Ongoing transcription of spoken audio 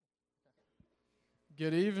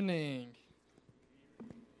Good evening.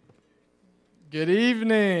 Good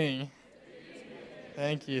evening.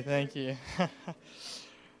 Thank you.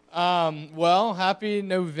 Well, happy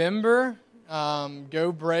November.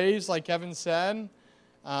 Go Braves, like Kevin said.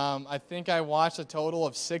 I think I watched a total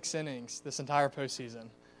of 6 innings this entire postseason.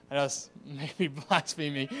 I know it's maybe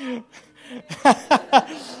blasphemy.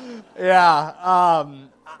 Yeah.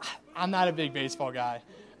 I'm not a big baseball guy.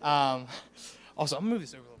 Also, I'm going to move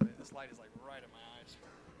this over a little bit. This light is like right in my eyes.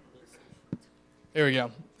 There we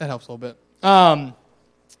go. That helps a little bit.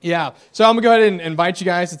 Yeah. So I'm going to go ahead and invite you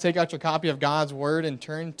guys to take out your copy of God's Word and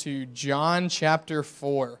turn to John chapter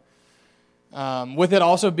 4. With it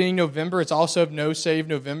also being November, it's also No Save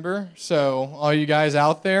November. So all you guys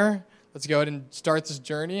out there, let's go ahead and start this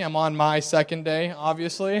journey. I'm on my second day,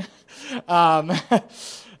 obviously. No,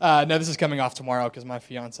 this is coming off tomorrow because my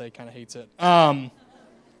fiance kind of hates it.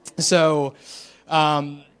 So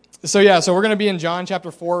we're going to be in John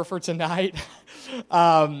chapter 4 for tonight.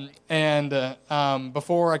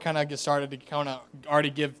 Before I kind of get started, to kind of already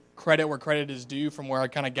give credit where credit is due from where I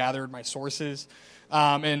kind of gathered my sources.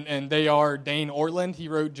 And they are Dane Ortland. He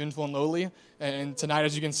wrote Gentle and Lowly. And tonight,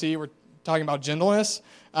 as you can see, we're talking about gentleness.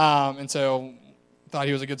 And so thought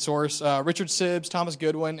he was a good source. Richard Sibbs, Thomas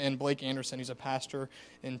Goodwin, and Blake Anderson, who's a pastor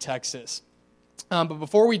in Texas. But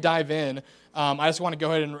before we dive in, I just want to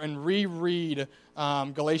go ahead and reread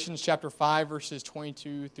Galatians chapter 5, verses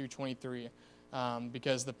 22 through 23.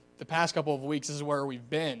 Because the past couple of weeks, this is where we've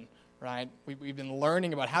been, right? We've been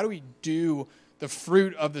learning about how do we do the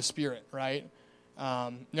fruit of the Spirit, right?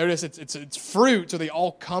 Notice it's fruit, so they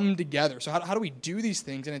all come together. So how do we do these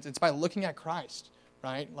things? And it's by looking at Christ,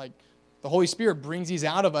 right? Like the Holy Spirit brings these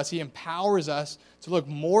out of us. He empowers us to look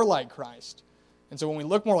more like Christ. And so when we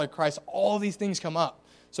look more like Christ, all these things come up.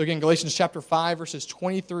 So again, Galatians chapter 5, verses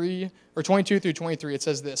 22 through 23, it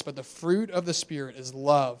says this: "But the fruit of the Spirit is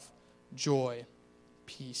love, joy,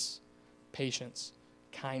 peace, patience,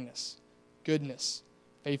 kindness, goodness,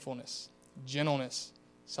 faithfulness, gentleness,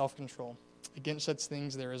 self-control. Against such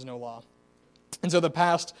things there is no law." And so the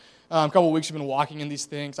past couple of weeks we've been walking in these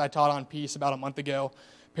things. I taught on peace about a month ago.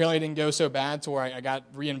 Apparently it didn't go so bad to where I got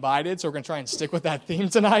re-invited, so we're going to try and stick with that theme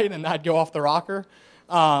tonight and not go off the rocker.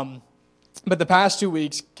 But the past 2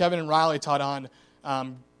 weeks, Kevin and Riley taught on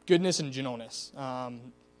goodness and gentleness.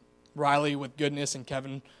 Riley with goodness and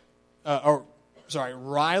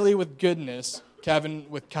Riley with goodness, Kevin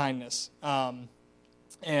with kindness. I'm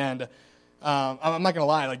not going to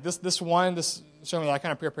lie, like this sermon that I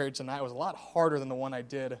kind of prepared tonight was a lot harder than the one I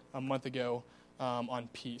did a month ago on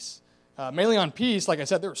peace. Mainly on peace, like I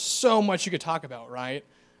said, there's so much you could talk about, right?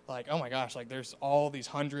 Like, oh my gosh, like there's all these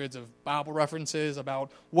hundreds of Bible references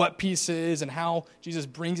about what peace is and how Jesus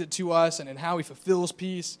brings it to us and how he fulfills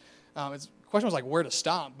peace. The question was like where to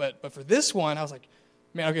stop, but for this one, I was like,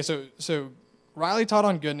 man, okay, so Riley taught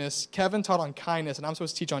on goodness, Kevin taught on kindness, and I'm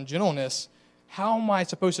supposed to teach on gentleness. How am I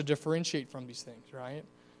supposed to differentiate from these things, right?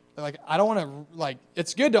 Like, I don't want to, like,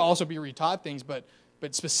 it's good to also be retaught things, but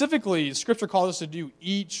specifically, Scripture calls us to do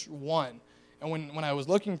each one. And when I was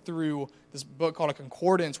looking through this book called A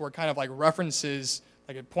Concordance, where it kind of, like, references,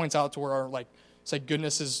 like, it points out to where, like, say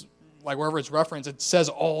goodness is, like, wherever it's referenced, it says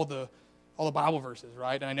all the Bible verses,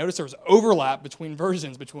 right? And I noticed there was overlap between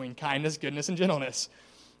versions, between kindness, goodness, and gentleness.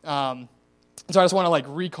 So I just want to like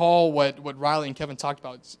recall what Riley and Kevin talked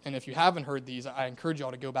about. And if you haven't heard these, I encourage you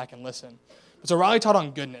all to go back and listen. So Riley taught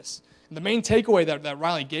on goodness. And the main takeaway that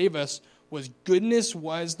Riley gave us was goodness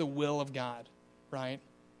was the will of God, right?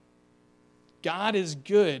 God is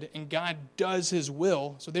good and God does his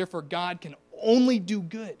will. So therefore God can only do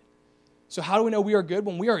good. So how do we know we are good?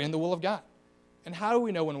 When we are in the will of God. And how do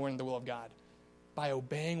we know when we're in the will of God? By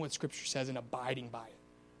obeying what Scripture says and abiding by it,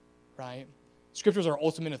 right? Scriptures are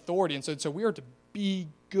ultimate authority, and so we are to be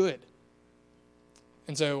good.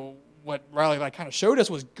 And so what Riley like kind of showed us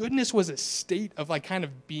was goodness was a state of like kind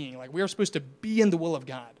of being. Like we are supposed to be in the will of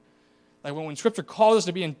God. Like when Scripture calls us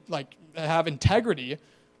to be in, like have integrity,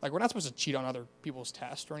 like we're not supposed to cheat on other people's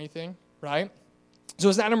tests or anything, right? So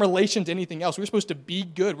it's not in relation to anything else. We're supposed to be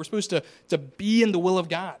good. We're supposed to be in the will of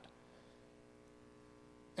God.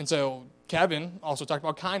 And so Kevin also talked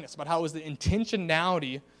about kindness, about how it was the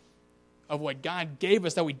intentionality of what God gave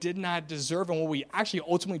us that we did not deserve and what we actually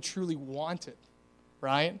ultimately truly wanted,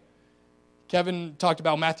 right? Kevin talked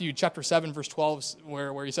about Matthew chapter 7, verse 12,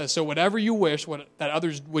 where he says, "So whatever you wish that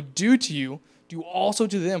others would do to you, do also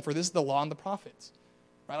to them, for this is the law and the prophets."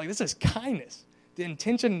 Right? Like this is kindness, the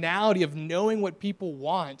intentionality of knowing what people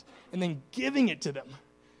want and then giving it to them.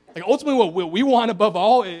 Like ultimately what we want above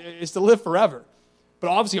all is to live forever. But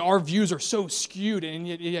obviously our views are so skewed, and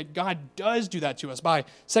yet God does do that to us. By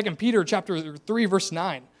 2 Peter chapter 3, verse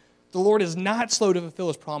 9, the Lord is not slow to fulfill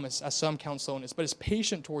his promise, as some count slowness, but is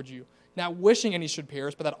patient towards you, not wishing any should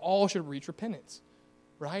perish, but that all should reach repentance.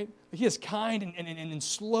 Right? He is kind and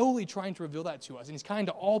slowly trying to reveal that to us, and he's kind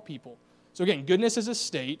to all people. So again, goodness is a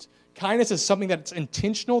state. Kindness is something that's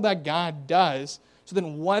intentional that God does. So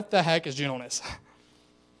then what the heck is gentleness?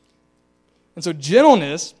 And so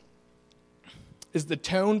gentleness is the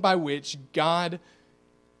tone by which God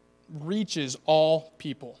reaches all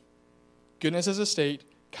people. Goodness is a state.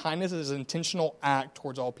 Kindness is an intentional act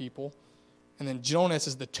towards all people. And then gentleness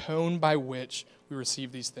is the tone by which we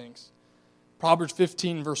receive these things. Proverbs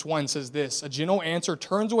 15, verse 1 says this: a gentle answer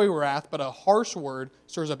turns away wrath, but a harsh word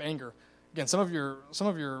stirs up anger. Again, some of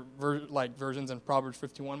your versions in Proverbs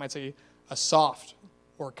 51 might say a soft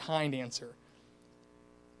or kind answer.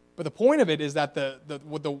 But the point of it is that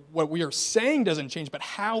what we are saying doesn't change, but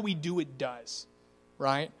how we do it does,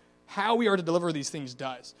 right? How we are to deliver these things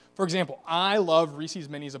does. For example, I love Reese's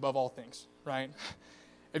Minis above all things, right?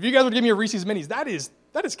 If you guys would give me a Reese's Minis, that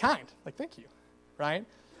is kind. Like, thank you, right?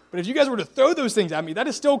 But if you guys were to throw those things at me, that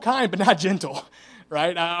is still kind, but not gentle,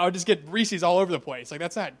 right? I would just get Reese's all over the place. Like,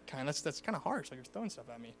 that's not kind. That's kind of harsh. Like, you're throwing stuff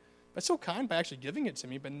at me. But still kind by actually giving it to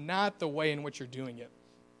me, but not the way in which you're doing it.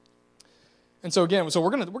 And so again, we're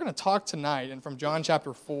gonna talk tonight, and from John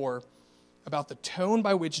chapter 4, about the tone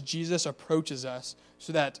by which Jesus approaches us,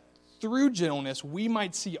 so that through gentleness we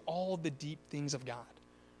might see all the deep things of God,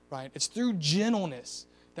 right? It's through gentleness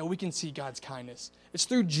that we can see God's kindness. It's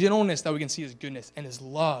through gentleness that we can see his goodness and his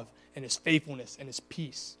love and his faithfulness and his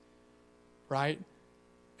peace, right?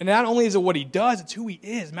 And not only is it what he does, it's who he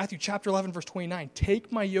is. Matthew chapter 11, verse 29,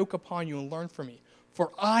 take my yoke upon you and learn from me,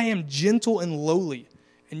 for I am gentle and lowly,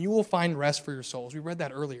 and you will find rest for your souls. We read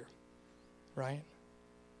that earlier, right?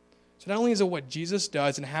 So not only is it what Jesus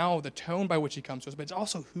does and how the tone by which he comes to us, but it's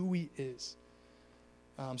also who he is.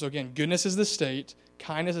 So again, goodness is the state,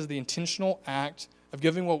 kindness is the intentional act of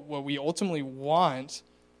giving what we ultimately want,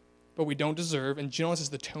 but we don't deserve, and gentleness is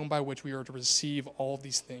the tone by which we are to receive all of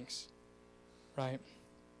these things, right?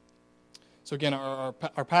 So again, our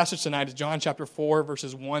passage tonight is John chapter 4,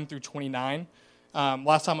 verses 1 through 29.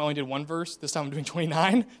 Last time I only did one verse. This time I'm doing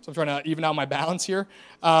 29, so I'm trying to even out my balance here.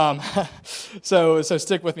 So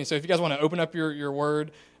stick with me. So if you guys want to open up your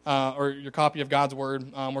word or your copy of God's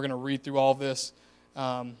word, we're going to read through all of this.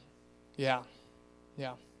 Yeah.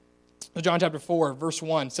 So John chapter 4, verse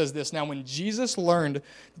 1 says this: now when Jesus learned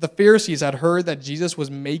that the Pharisees had heard that Jesus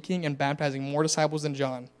was making and baptizing more disciples than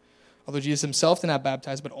John, although Jesus himself did not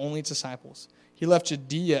baptize, but only his disciples, he left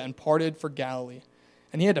Judea and parted for Galilee.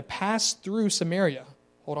 And he had to pass through Samaria.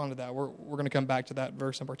 Hold on to that. We're going to come back to that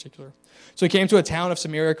verse in particular. So he came to a town of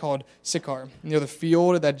Samaria called Sychar, near the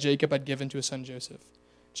field that Jacob had given to his son Joseph.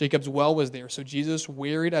 Jacob's well was there. So Jesus,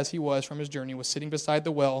 wearied as he was from his journey, was sitting beside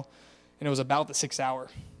the well, and it was about the 6th hour.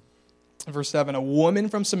 Verse 7, a woman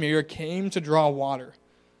from Samaria came to draw water.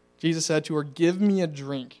 Jesus said to her, give me a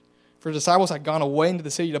drink. For his disciples had gone away into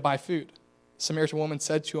the city to buy food. The Samaritan woman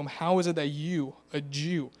said to him, how is it that you, a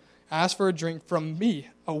Jew, ask for a drink from me,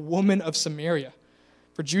 a woman of Samaria?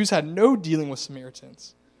 For Jews had no dealing with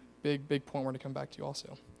Samaritans. Big point we're going to come back to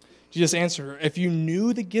also. Jesus answered her, if you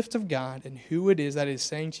knew the gift of God and who it is that is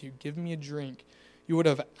saying to you, give me a drink, you would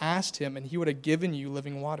have asked him, and he would have given you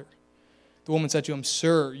living water. The woman said to him,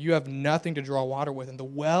 sir, you have nothing to draw water with, and the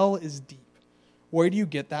well is deep. Where do you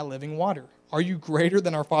get that living water? Are you greater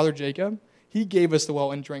than our father Jacob? He gave us the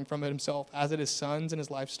well and drank from it himself, as did his sons and his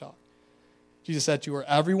livestock. Jesus said to her,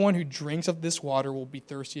 everyone who drinks of this water will be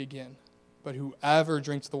thirsty again, but whoever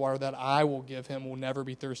drinks the water that I will give him will never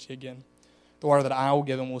be thirsty again. The water that I will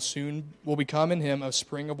give him will become in him a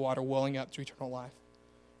spring of water welling up to eternal life.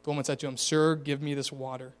 The woman said to him, sir, give me this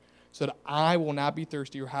water, so that I will not be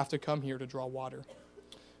thirsty or have to come here to draw water.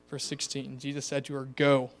 Verse 16, Jesus said to her,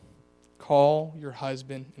 go, call your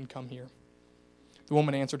husband and come here. The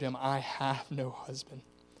woman answered him, I have no husband.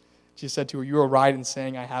 Jesus said to her, you are right in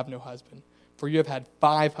saying I have no husband, for you have had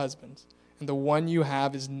 5 husbands, and the one you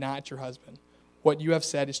have is not your husband. What you have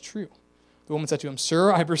said is true. The woman said to him,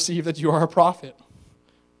 sir, I perceive that you are a prophet.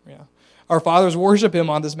 Yeah. Our fathers worship him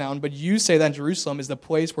on this mountain, but you say that Jerusalem is the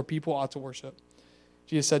place where people ought to worship.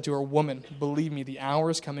 Jesus said to her, woman, believe me, the hour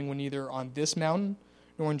is coming when neither on this mountain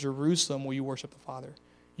nor in Jerusalem will you worship the Father.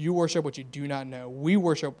 You worship what you do not know. We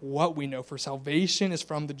worship what we know, for salvation is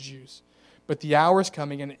from the Jews. But the hour is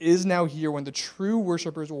coming and is now here when the true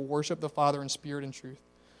worshipers will worship the Father in spirit and truth.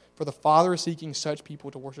 For the Father is seeking such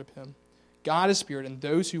people to worship him. God is spirit, and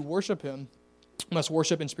those who worship him must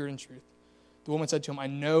worship in spirit and truth. The woman said to him, I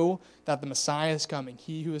know that the Messiah is coming,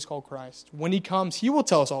 he who is called Christ. When he comes, he will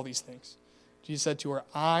tell us all these things. Jesus said to her,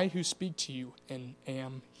 I who speak to you and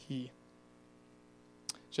am he.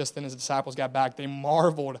 Just then as the disciples got back, they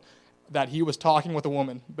marveled that he was talking with a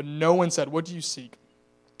woman, but no one said, what do you seek?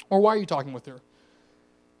 Or why are you talking with her?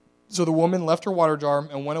 So the woman left her water jar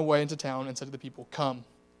and went away into town and said to the people, come,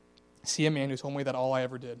 see a man who told me that all I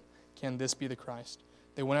ever did. Can this be the Christ?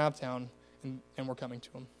 They went out of town and were coming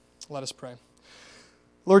to him. Let us pray.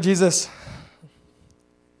 Lord Jesus,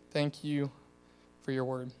 thank you for your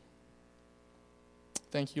word.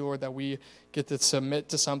 Thank you, Lord, that we get to submit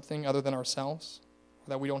to something other than ourselves,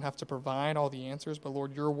 that we don't have to provide all the answers, but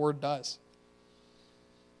Lord, your word does.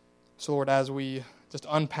 So Lord, as we just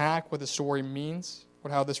unpack what the story means,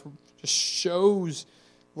 Lord, how this just shows,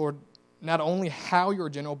 Lord, not only how you're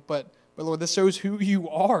gentle, but Lord, this shows who you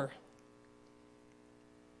are.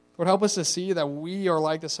 Lord, help us to see that we are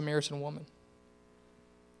like the Samaritan woman.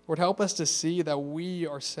 Lord, help us to see that we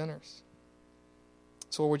are sinners.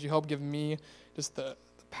 So Lord, would you help give me just the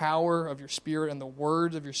power of your Spirit and the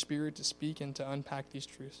words of your Spirit to speak and to unpack these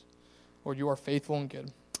truths. Lord, you are faithful and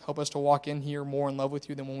good. Help us to walk in here more in love with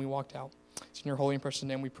you than when we walked out. It's in your holy and precious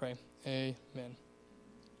name we pray. Amen.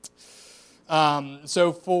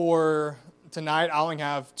 So for tonight, I only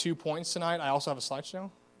have 2 points tonight. I also have a slideshow.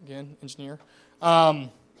 Again, engineer. And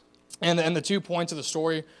the 2 points of the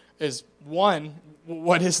story is, one,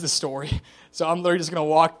 what is the story? So I'm literally just going to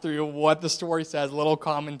walk through what the story says, a little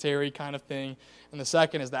commentary kind of thing. And the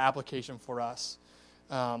second is the application for us.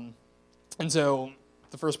 And so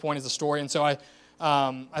the first point is the story. And so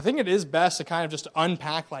I think it is best to kind of just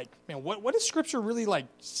unpack, like, man, what is Scripture really, like,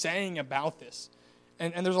 saying about this?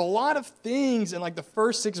 And there's a lot of things in, like, the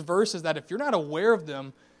first 6 verses that if you're not aware of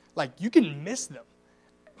them, like, you can miss them.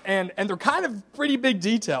 And they're kind of pretty big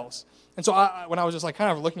details. And so when I was just, like,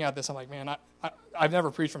 kind of looking at this, I'm like, man, I've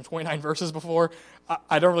never preached from 29 verses before.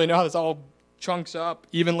 I don't really know how this all chunks up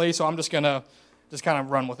evenly, so I'm just going to just kind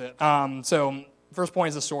of run with it. So first point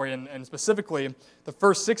is the story, and specifically, the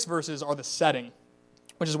first 6 verses are the setting,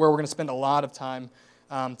 which is where we're going to spend a lot of time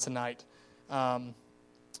tonight. And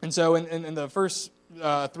so in the first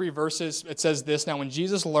 3 verses, it says this, now when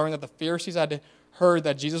Jesus learned that the Pharisees had heard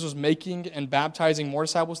that Jesus was making and baptizing more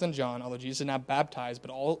disciples than John, although Jesus did not baptize,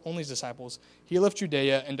 but only his disciples, he left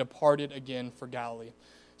Judea and departed again for Galilee.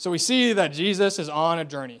 So we see that Jesus is on a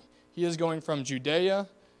journey. He is going from Judea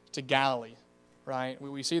to Galilee, right?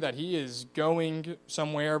 We see that he is going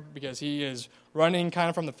somewhere because he is running kind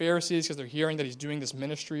of from the Pharisees because they're hearing that he's doing this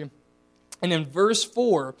ministry. And in verse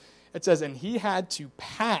 4, it says, and he had to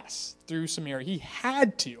pass through Samaria. He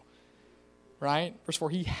had to, right? Verse 4,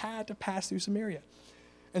 he had to pass through Samaria.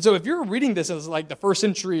 And so if you're reading this as like the first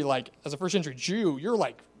century, like as a first century Jew, you're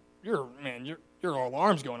like, your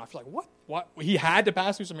alarm's going off. You're like, what? He had to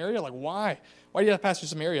pass through Samaria? Like, why? Why did he have to pass through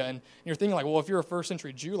Samaria? And you're thinking like, well, if you're a first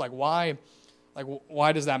century Jew, like why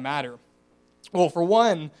does that matter? Well, for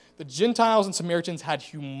one, the Gentiles and Samaritans had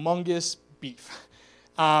humongous beef.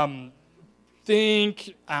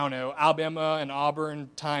 Think, I don't know, Alabama and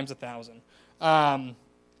Auburn times 1,000.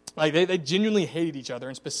 Like they genuinely hated each other,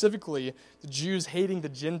 and specifically the Jews hating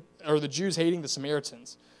the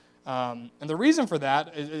Samaritans. And the reason for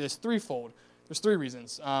that is threefold. There's 3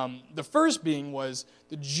 reasons. The first being was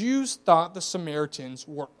the Jews thought the Samaritans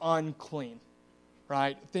were unclean,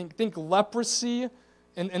 right? Think leprosy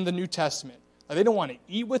in the New Testament. Like they don't want to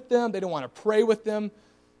eat with them. They don't want to pray with them.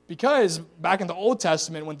 Because back in the Old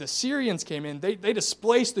Testament, when the Syrians came in, they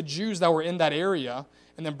displaced the Jews that were in that area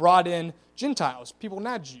and then brought in Gentiles, people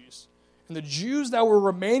not Jews. And the Jews that were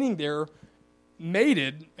remaining there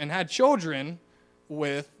mated and had children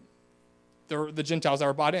with the Gentiles that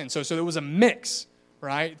were brought in. So there was a mix,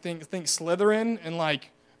 right? Think Slytherin and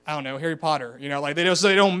like, I don't know, Harry Potter. You know, like they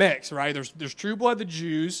don't mix, right? There's true blood, the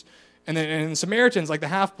Jews, and then Samaritans, like the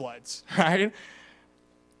half-bloods, right?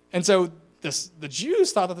 And so the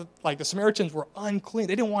Jews thought that the Samaritans were unclean.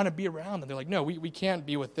 They didn't want to be around them. They're like, no, we can't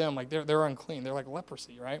be with them. Like they're unclean. They're like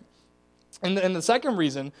leprosy, right? And the second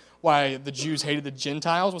reason why the Jews hated the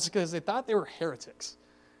Gentiles was because they thought they were heretics,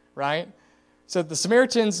 right? So the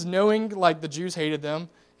Samaritans, knowing like the Jews hated them,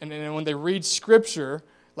 and when they read Scripture,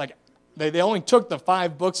 like they only took the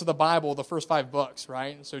 5 books of the Bible, the first 5 books,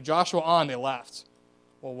 right? So Joshua on, they left.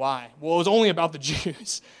 Well, why? Well, it was only about the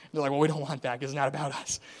Jews. They're like, well, we don't want that because it's not about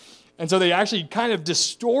us. And so they actually kind of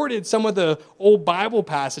distorted some of the old Bible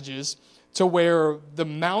passages to where the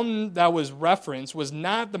mountain that was referenced was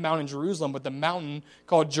not the mountain in Jerusalem, but the mountain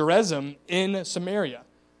called Gerizim in Samaria,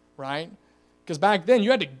 right? Because back then you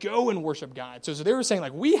had to go and worship God. So they were saying,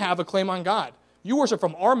 like, we have a claim on God. You worship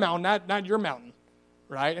from our mountain, not your mountain,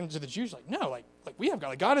 right? And so the Jews are like, no, like we have God.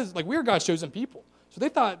 Like God is, like we are God's chosen people. So they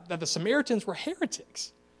thought that the Samaritans were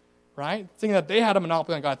heretics, right? Thinking that they had a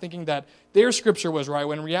monopoly on God, thinking that their scripture was right,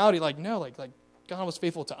 when in reality, like, no, like God was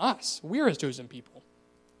faithful to us. We are his chosen people.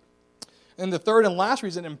 And the third and last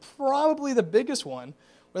reason, and probably the biggest one,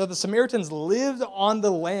 was that the Samaritans lived on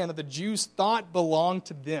the land that the Jews thought belonged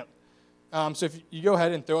to them. So if you go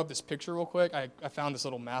ahead and throw up this picture real quick, I found this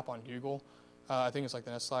little map on Google. I think it's like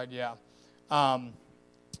the next slide, yeah.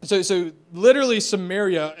 So literally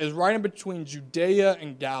Samaria is right in between Judea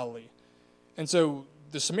and Galilee. And so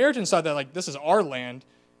the Samaritans thought that, like, this is our land,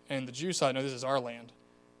 and the Jews thought, no, this is our land.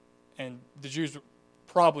 And the Jews were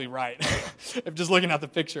probably right, if just looking at the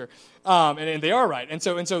picture. And they are right. And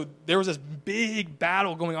so there was this big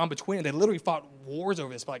battle going on between them. They literally fought wars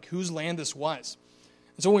over this, like whose land this was.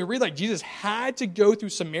 And so when we read, like, Jesus had to go through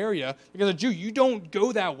Samaria, because a Jew, you don't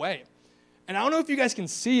go that way. And I don't know if you guys can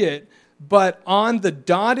see it, but on the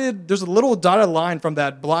there's a little dotted line from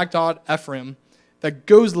that black dot Ephraim that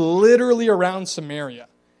goes literally around Samaria.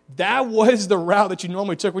 That was the route that you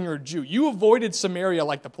normally took when you were a Jew. You avoided Samaria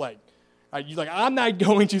like the plague. Right? You're like, I'm not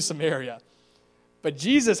going to Samaria. But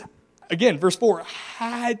Jesus, again, verse 4,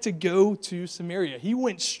 had to go to Samaria. He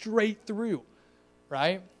went straight through,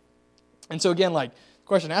 right? And so again, like, the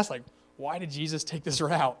question asked, like, why did Jesus take this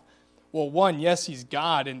route? Well, one, yes, he's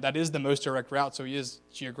God, and that is the most direct route, so he is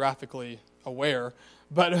geographically aware.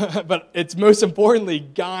 But it's most importantly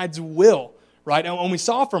God's will, right? And when we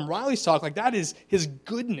saw from Riley's talk, like, that is his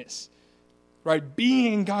goodness, right?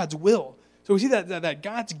 Being in God's will. So we see that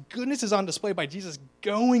God's goodness is on display by Jesus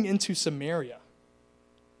going into Samaria.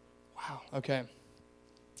 Wow, okay.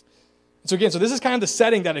 So again, so this is kind of the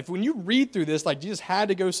setting that when you read through this, like, Jesus had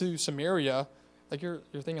to go through Samaria, like, you're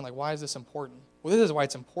thinking, like, why is this important? Well, this is why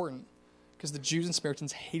it's important. Because the Jews and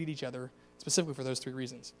Samaritans hated each other, specifically for those three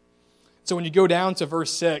reasons. So when you go down to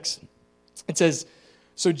verse 6, it says,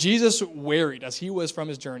 so Jesus wearied as he was from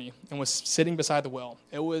his journey and was sitting beside the well.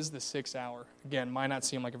 It was the 6th hour. Again, might not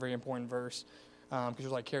seem like a very important verse, because you're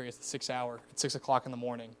like, Carey, it's the 6th hour. It's 6 o'clock in the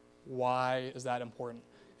morning. Why is that important?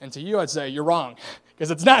 And to you, I'd say you're wrong, because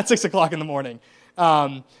it's not 6 o'clock in the morning.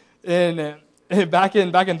 And back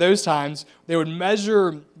in those times, they would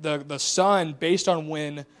measure the sun based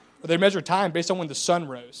on they measure time based on when the sun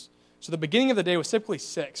rose. So the beginning of the day was typically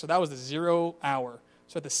 6, so that was the 0 hour.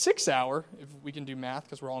 So at the 6th hour, if we can do math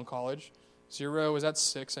because we're all in college, 0 is at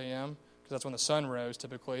 6 a.m., because that's when the sun rose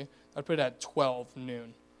typically. I'd put it at 12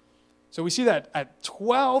 noon. So we see that at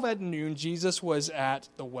 12 at noon, Jesus was at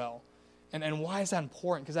the well. And why is that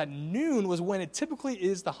important? Because at noon was when it typically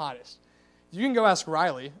is the hottest. You can go ask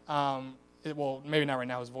Riley. Well, maybe not right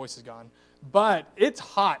now, his voice is gone. But it's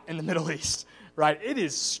hot in the Middle East, right? It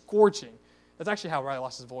is scorching. That's actually how Riley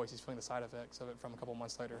lost his voice. He's feeling the side effects of it from a couple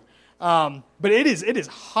months later. But it is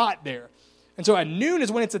hot there. And so at noon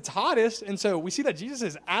is when it's its hottest. And so we see that Jesus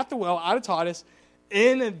is at the well, at its hottest,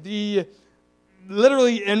 in the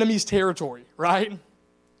literally enemy's territory, right?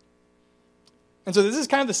 And so this is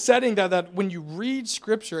kind of the setting that when you read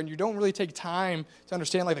Scripture and you don't really take time to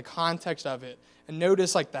understand, like, the context of it and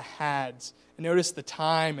notice, like, the hads and notice the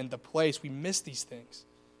time and the place, we miss these things.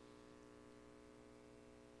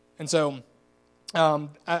 And so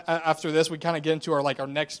after this, we kind of get into our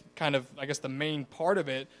next kind of, I guess, the main part of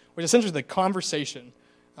it, which is essentially the conversation.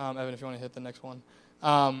 Evan, if you want to hit the next one.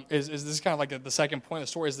 Is this kind of like the second point of the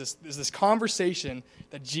story is this conversation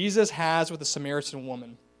that Jesus has with the Samaritan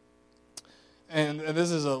woman. And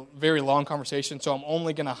this is a very long conversation, so I'm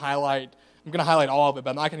only going to highlight all of it,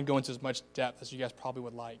 but I'm not going to go into as much depth as you guys probably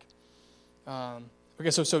would like.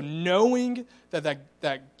 Okay, so knowing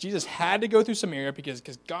that Jesus had to go through Samaria because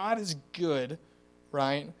God is good,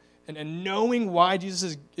 right? And knowing why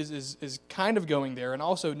Jesus is kind of going there, and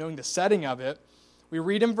also knowing the setting of it, we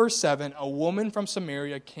read in verse 7, a woman from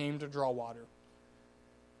Samaria came to draw water.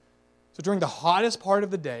 So during the hottest part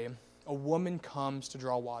of the day, a woman comes to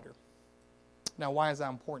draw water. Now, why is that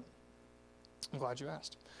important? I'm glad you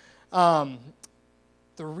asked.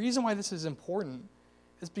 The reason why this is important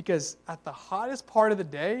is because at the hottest part of the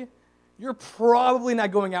day, you're probably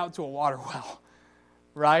not going out to a water well,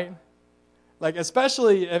 right? Like,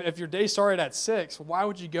 especially if your day started at 6, why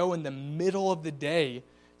would you go in the middle of the day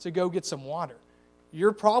to go get some water?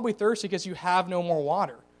 You're probably thirsty because you have no more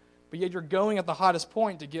water, but yet you're going at the hottest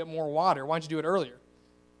point to get more water. Why don't you do it earlier?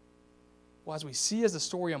 Well, as we see as the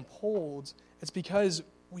story unfolds, it's because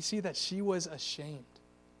we see that she was ashamed.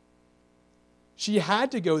 She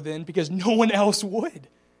had to go then because no one else would.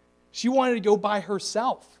 She wanted to go by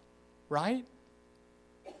herself, right?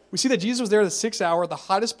 We see that Jesus was there at the 6th hour, at the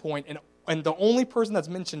hottest point, and the only person that's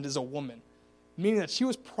mentioned is a woman. meaning that she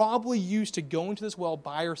was probably used to going to this well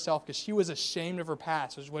by herself because she was ashamed of her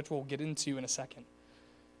past, which we'll get into in a second.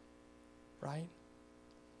 Right?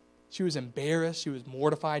 She was embarrassed. She was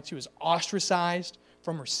mortified. She was ostracized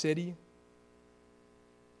from her city.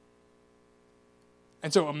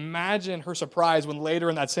 And so imagine her surprise when later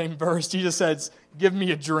in that same verse, Jesus says, give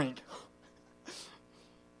me a drink.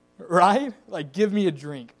 Right? Like, give me a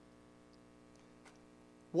drink.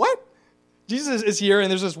 What? Jesus is here, and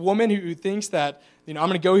there's this woman who thinks that, I'm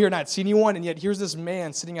going to go here and not see anyone, and yet here's this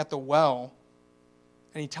man sitting at the well,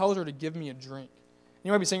 and he tells her to give me a drink. And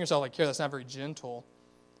you might be saying to yourself, like, Carey, that's not very gentle.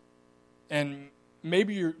 And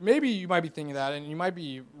maybe you might be thinking that, and you might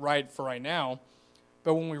be right for right now,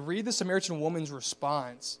 but when we read the Samaritan woman's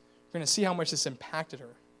response, you're going to see how much this impacted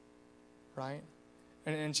her, right?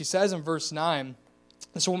 And she says in verse 9,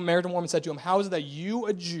 this Samaritan woman said to him, how is it that you,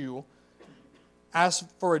 a Jew, ask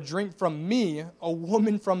for a drink from me, a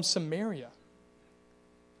woman from Samaria?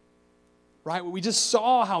 Right? We just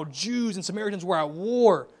saw how Jews and Samaritans were at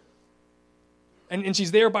war. And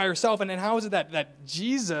she's there by herself. And then how is it that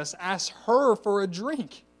Jesus asked her for a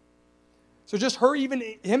drink? So just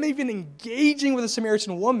him even engaging with a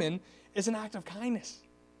Samaritan woman is an act of kindness.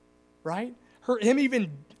 Right? Him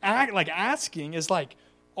even asking is like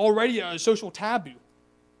already a social taboo.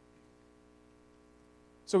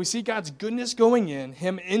 So we see God's goodness going in,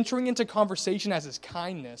 him entering into conversation as his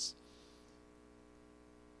kindness.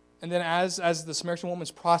 And then as the Samaritan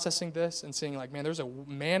woman's processing this and saying, like, man, there's a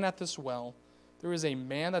man at this well. There is a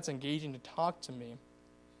man that's engaging to talk to me.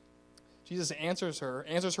 Jesus answers her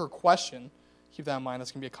question. Keep that in mind.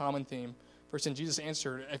 That's going to be a common theme. Verse 10, Jesus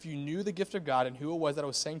answered, if you knew the gift of God and who it was that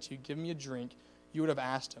was saying to you, give me a drink, you would have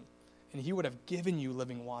asked him, and he would have given you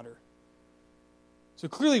living water. So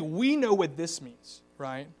clearly we know what this means,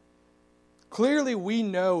 right? Clearly we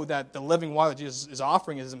know that the living water that Jesus is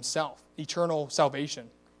offering is himself, eternal salvation,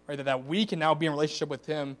 right? That we can now be in relationship with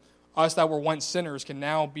him. Us that were once sinners can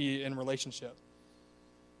now be in relationship.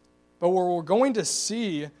 But what we're going to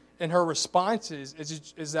see in her responses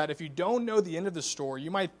is that if you don't know the end of the story, you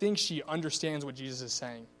might think she understands what Jesus is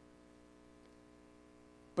saying.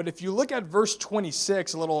 But if you look at verse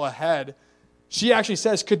 26 a little ahead, she actually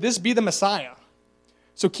says, could this be the Messiah?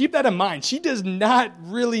 So keep that in mind. She does not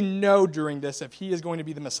really know during this if he is going to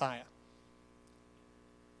be the Messiah.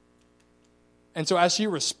 And so as she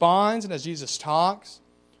responds and as Jesus talks,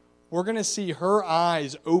 we're going to see her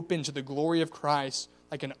eyes open to the glory of Christ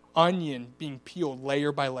like an onion being peeled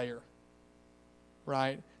layer by layer.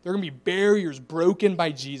 Right? There are going to be barriers broken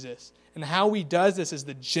by Jesus. And how he does this is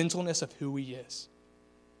the gentleness of who he is.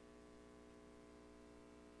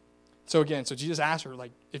 So Jesus asked her,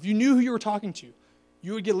 like, if you knew who you were talking to,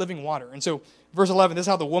 you would get living water. And so verse 11, this is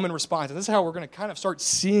how the woman responds. And this is how we're going to kind of start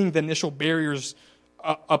seeing the initial barriers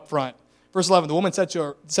up front. Verse 11, the woman said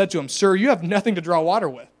to him, sir, you have nothing to draw water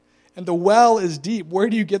with, and the well is deep. Where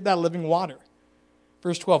do you get that living water?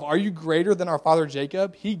 Verse 12, are you greater than our father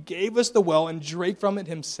Jacob? He gave us the well and drank from it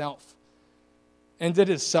himself, and did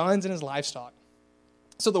his sons and his livestock.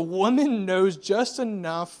 So the woman knows just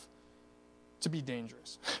enough to be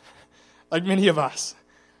dangerous, like many of us.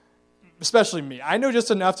 Especially me. I know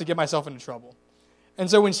just enough to get myself into trouble. And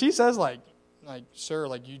so when she says, like, sir,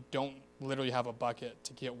 like, you don't literally have a bucket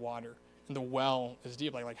to get water, and the well is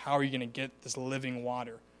deep, like how are you going to get this living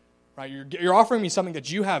water? Right? You're offering me something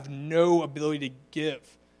that you have no ability to give.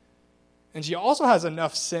 And she also has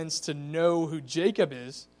enough sense to know who Jacob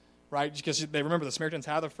is, right? Because they remember the Samaritans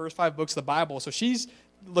have the first 5 books of the Bible. So she's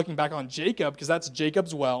looking back on Jacob because that's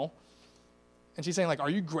Jacob's well. And she's saying, like, are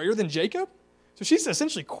you greater than Jacob? So she's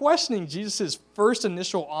essentially questioning Jesus' first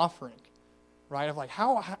initial offering, right? Of like,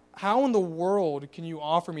 how in the world can you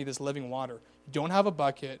offer me this living water? You don't have a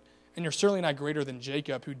bucket, and you're certainly not greater than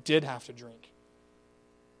Jacob, who did have to drink.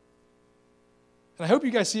 And I hope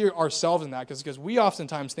you guys see ourselves in that, because we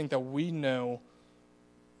oftentimes think that we know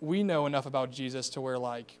enough about Jesus to where,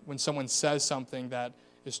 like, when someone says something that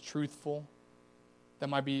is truthful, that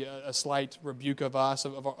might be a slight rebuke of us,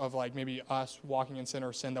 of like maybe us walking in sin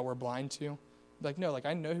or sin that we're blind to. Like, no, like,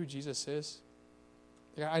 I know who Jesus is.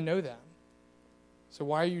 Like, I know that. So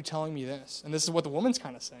why are you telling me this? And this is what the woman's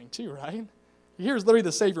kind of saying too, right? Here's literally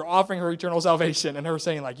the Savior offering her eternal salvation, and her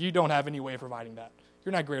saying, like, you don't have any way of providing that.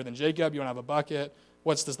 You're not greater than Jacob. You don't have a bucket.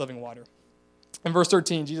 What's this living water? In verse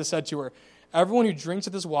 13, Jesus said to her, everyone who drinks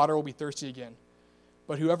of this water will be thirsty again.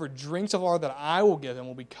 But whoever drinks of the water that I will give him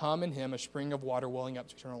will become in him a spring of water welling up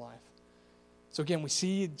to eternal life. So again, we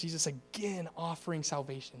see Jesus again offering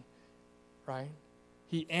salvation. Right?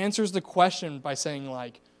 He answers the question by saying,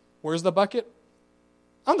 like, where's the bucket?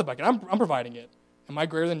 I'm the bucket. I'm providing it. Am I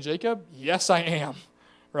greater than Jacob? Yes, I am.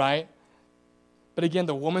 Right? But again,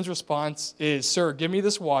 the woman's response is, "Sir, give me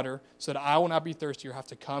this water so that I will not be thirsty or have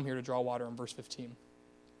to come here to draw water," in verse 15.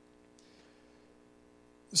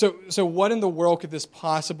 So what in the world could this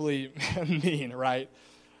possibly mean, right?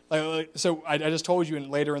 So I just told you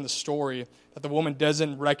later in the story that the woman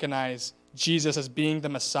doesn't recognize Jesus as being the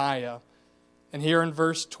Messiah. And here in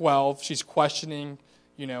verse 12, she's questioning,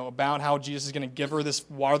 about how Jesus is going to give her this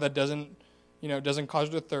water that doesn't cause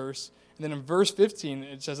her to thirst. And then in verse 15,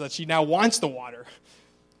 it says that she now wants the water.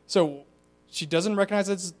 So she doesn't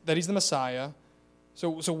recognize that he's the Messiah.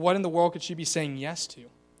 So what in the world could she be saying yes to?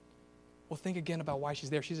 Well, think again about why she's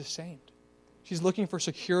there. She's ashamed. She's looking for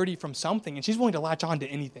security from something, and she's willing to latch on to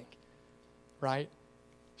anything, right?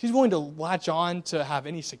 She's willing to latch on to have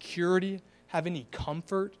any security, have any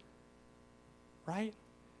comfort, right?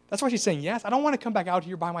 That's why she's saying yes. I don't want to come back out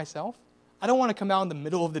here by myself. I don't want to come out in the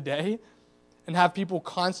middle of the day and have people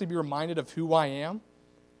constantly be reminded of who I am.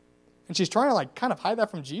 And she's trying to kind of hide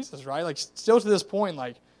that from Jesus, right? Still to this point,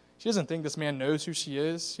 she doesn't think this man knows who she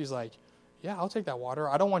is. She's like, yeah, I'll take that water.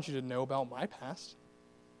 I don't want you to know about my past.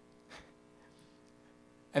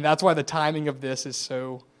 And that's why the timing of this is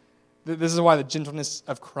so, this is why the gentleness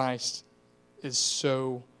of Christ is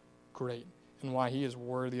so great and why he is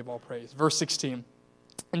worthy of all praise. Verse 16,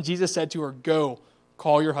 and Jesus said to her, "Go,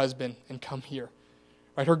 call your husband and come here."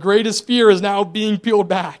 Right? Her greatest fear is now being peeled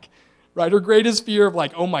back. Right? Her greatest fear of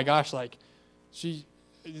oh my gosh, he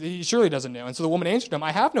surely doesn't know. And so the woman answered him,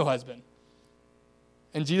 "I have no husband."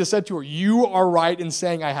 And Jesus said to her, "You are right in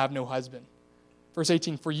saying I have no husband." Verse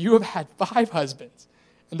 18, "For you have had 5 husbands,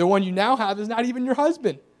 and the one you now have is not even your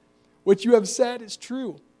husband. What you have said is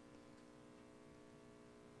true."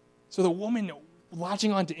 So the woman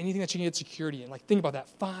latching on to anything that she can get security in, think about that,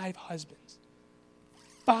 5 husbands.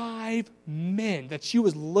 5 men that she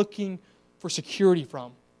was looking for security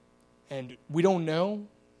from. And we don't know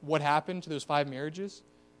what happened to those 5 marriages,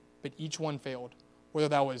 but each one failed. Whether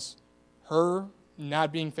that was her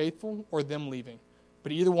not being faithful or them leaving.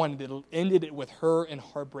 But either one ended it with her in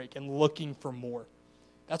heartbreak and looking for more.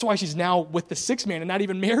 That's why she's now with the 6th man and not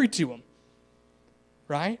even married to him.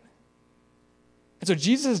 Right? And so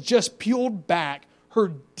Jesus has just peeled back her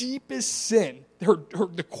deepest sin,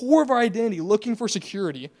 the core of her identity, looking for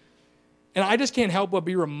security. And I just can't help but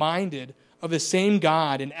be reminded of the same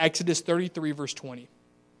God in Exodus 33, verse 20.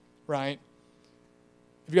 Right?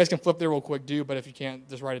 If you guys can flip there real quick, do, but if you can't,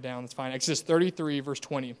 just write it down. That's fine. Exodus 33, verse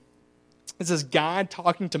 20. It says, God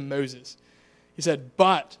talking to Moses. He said,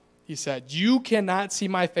 "But," he said, "you cannot see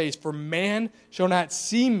my face, for man shall not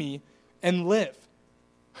see me and live."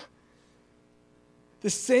 The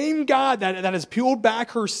same God that has peeled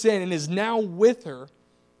back her sin and is now with her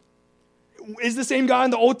is the same God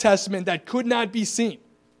in the Old Testament that could not be seen.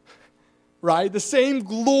 Right? The same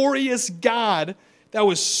glorious God that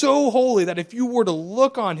was so holy that if you were to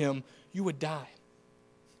look on him, you would die.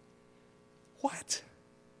 What?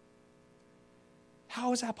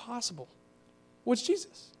 How is that possible? Well, it's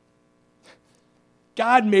Jesus.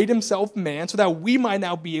 God made himself man so that we might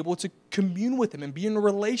now be able to commune with him and be in a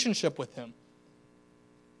relationship with him.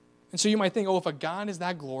 And so you might think, if a God is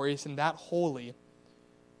that glorious and that holy,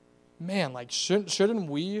 man, shouldn't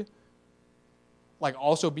we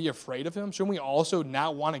also be afraid of him? Shouldn't we also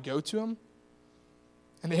not want to go to him?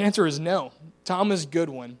 And the answer is no. Thomas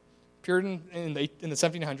Goodwin, Puritan in the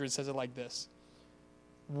 1700s, says it like this: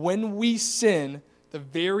 when we sin, the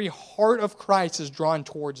very heart of Christ is drawn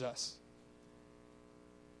towards us.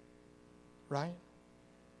 Right?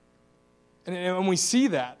 And we see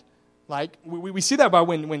that. We see that by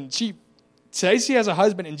when she says she has a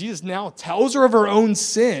husband and Jesus now tells her of her own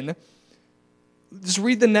sin. Just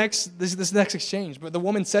read this next exchange. But the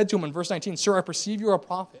woman said to him in verse 19, "Sir, I perceive you are a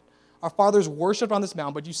prophet. Our fathers worshipped on this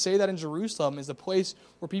mountain, but you say that in Jerusalem is the place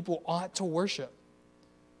where people ought to worship."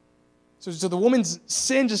 So the woman's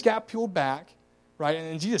sin just got peeled back, right?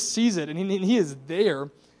 And Jesus sees it, and he is there.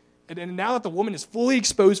 And now that the woman is fully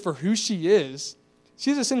exposed for who she is,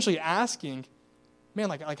 she's essentially asking, man,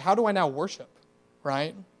 how do I now worship,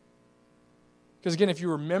 right? Because again, if you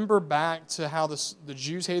remember back to how the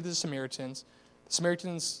Jews hated the Samaritans,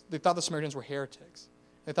 they thought the Samaritans were heretics.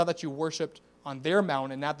 They thought that you worshipped on their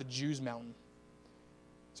mountain and not the Jews' mountain.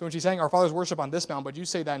 So when she's saying, our fathers worship on this mountain, but you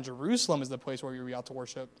say that in Jerusalem is the place where we ought to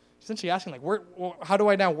worship, she's essentially asking, how do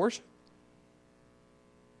I now worship?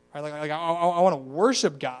 Right? I want to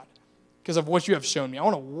worship God because of what you have shown me. I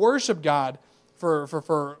want to worship God for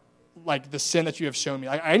the sin that you have shown me.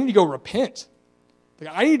 I need to go repent.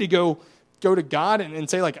 I need to go to God and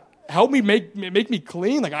say, help me make me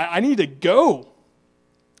clean. I need to go.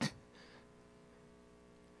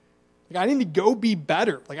 I need to go be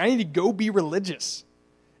better. I need to go be religious.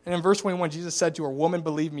 And in verse 21, Jesus said to her, "Woman,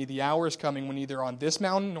 believe me, the hour is coming when neither on this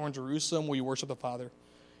mountain nor in Jerusalem will you worship the Father.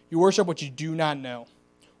 You worship what you do not know.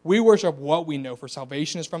 We worship what we know, for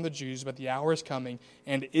salvation is from the Jews, but the hour is coming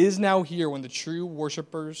and is now here when the true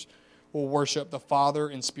worshipers will worship the Father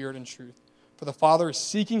in spirit and truth. For the Father is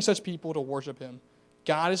seeking such people to worship him.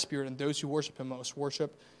 God is spirit, and those who worship him must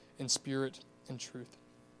worship in spirit and truth."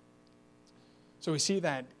 So we see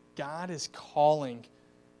that God is calling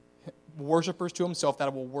worshipers to himself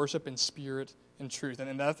that will worship in spirit and truth.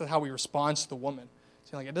 And that's how he responds to the woman.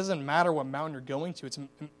 Saying, it doesn't matter what mountain you're going to. It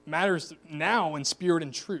matters now in spirit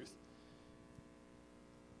and truth.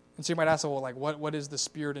 And so you might ask, well, what is the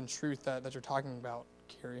spirit and truth that you're talking about,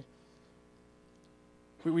 Carey?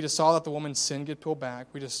 We just saw that the woman's sin get pulled back.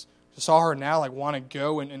 We just saw her now want to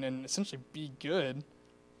go and essentially be good.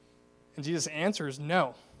 And Jesus answers,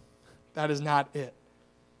 no, that is not it.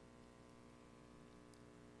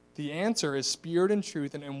 The answer is spirit and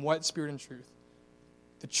truth. And what spirit and truth?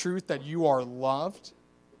 The truth that you are loved,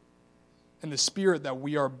 and the spirit that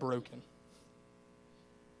we are broken.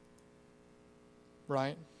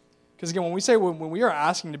 Right? Because again, when we are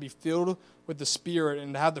asking to be filled with the Spirit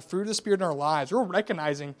and to have the fruit of the Spirit in our lives, we're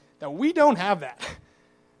recognizing that we don't have that.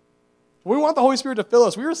 We want the Holy Spirit to fill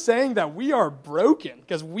us. We are saying that we are broken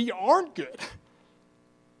because we aren't good.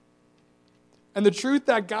 And the truth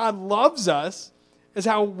that God loves us is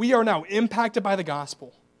how we are now impacted by the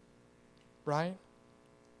gospel. Right?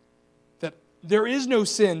 That there is no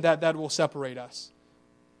sin that will separate us.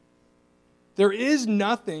 There is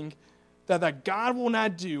nothing that God will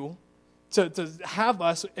not do to have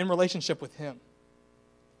us in relationship with him.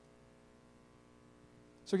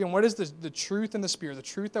 So again, what is the truth and the spirit? The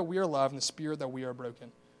truth that we are loved and the spirit that we are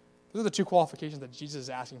broken. Those are the two qualifications that Jesus is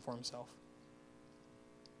asking for himself.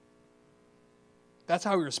 That's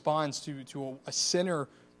how he responds to a sinner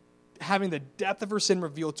having the depth of her sin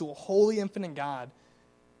revealed to a holy, infinite God.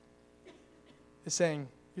 Is saying,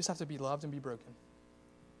 you just have to be loved and be broken.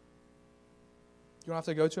 You don't have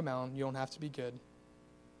to go to a mountain. You don't have to be good.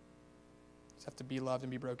 You just have to be loved and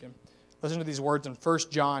be broken. Listen to these words in 1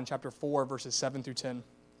 John chapter 4, verses 7 through 10.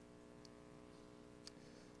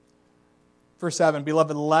 Verse 7,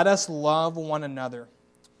 "Beloved, let us love one another,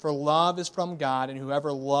 for love is from God, and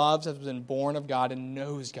whoever loves has been born of God and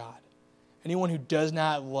knows God. Anyone who does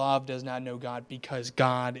not love does not know God, because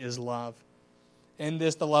God is love. In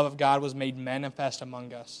this, the love of God was made manifest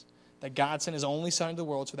among us, that God sent his only Son into the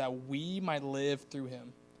world so that we might live through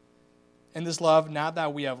him. In this love, not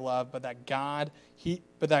that we have loved, but that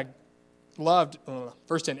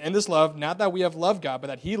verse 10, in this love, not that we have loved God, but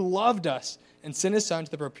that he loved us and sent his Son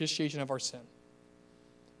to the propitiation of our sin."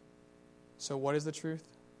 So what is the truth?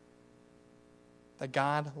 That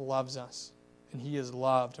God loves us, and he is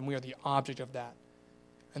loved, and we are the object of that.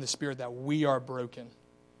 And the spirit that we are broken,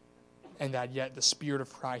 and that yet the Spirit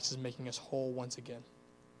of Christ is making us whole once again.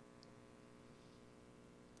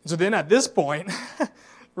 So then at this point,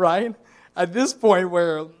 right? At this point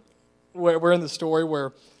where we're in the story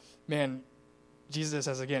where, man, Jesus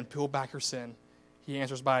has, again, peeled back her sin. He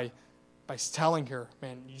answers by telling her,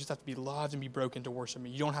 man, you just have to be loved and be broken to worship me.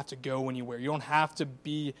 You don't have to go anywhere. You don't have to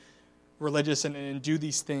be religious and do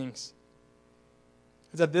these things.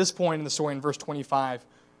 It's at this point in the story in verse 25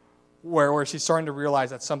 where she's starting to realize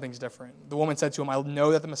that something's different. The woman said to him, "I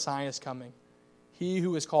know that the Messiah is coming, he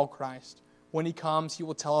who is called Christ. When he comes, he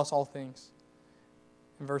will tell us all things."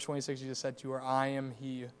 In verse 26, Jesus said to her, "I am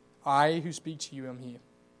he. I who speak to you am he."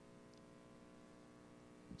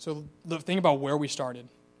 So the thing about where we started,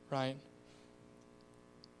 right?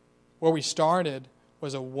 Where we started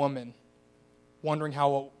was a woman wondering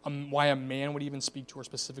why a man would even speak to her,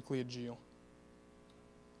 specifically a Jew.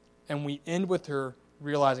 And we end with her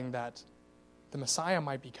realizing that the Messiah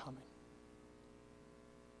might be coming.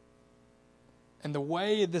 And the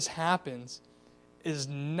way this happens is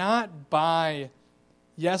not by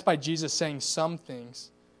Jesus saying some things,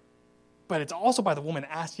 but it's also by the woman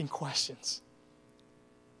asking questions.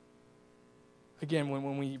 Again,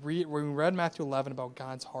 when we read Matthew 11 about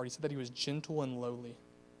God's heart, he said that he was gentle and lowly.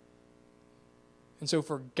 And so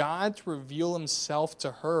for God to reveal himself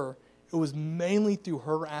to her, it was mainly through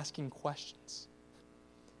her asking questions.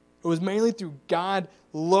 It was mainly through God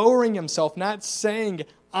lowering himself, not saying,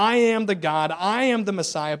 "I am the God, I am the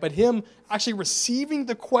Messiah," but him actually receiving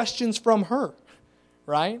the questions from her,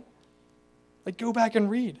 right? Go back and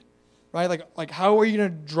read, right? Like how are you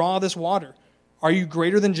going to draw this water? Are you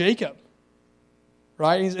greater than Jacob?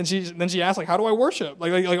 Right? And then she asks, how do I worship?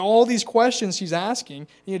 Like all these questions she's asking, and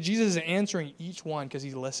yet Jesus is answering each one because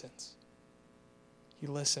he listens. He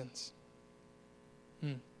listens.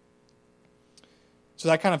 So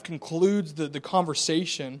that kind of concludes the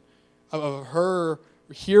conversation of her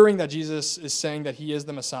hearing that Jesus is saying that he is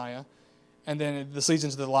the Messiah. And then this leads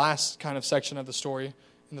into the last kind of section of the story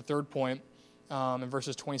in the third point. In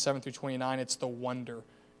verses 27 through 29, it's the wonder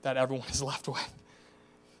that everyone is left with.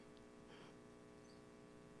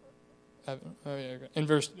 In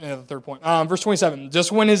the third point. Verse 27,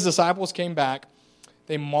 just when his disciples came back,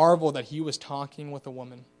 they marveled that he was talking with a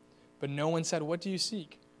woman. But no one said, "What do you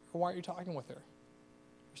seek?" Or, "Why are you talking with her?"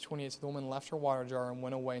 Verse 28, so the woman left her water jar and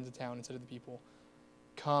went away into town and said to the people,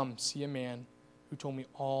 "Come, see a man who told me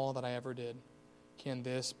all that I ever did. Can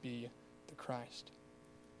this be the Christ?"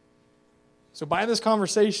 So by this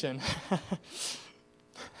conversation,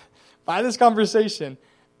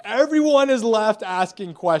 everyone is left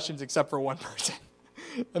asking questions except for one person,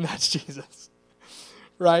 and that's Jesus.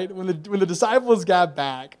 Right? When the disciples got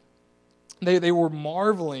back, they were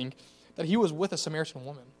marveling that he was with a Samaritan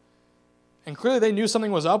woman. And clearly they knew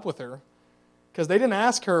something was up with her, because they didn't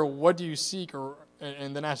ask her, "What do you seek?"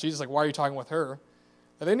 and then ask Jesus, like, "Why are you talking with her?"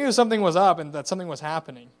 But they knew something was up and that something was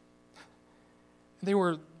happening. They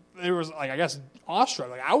were like, I guess, awestruck,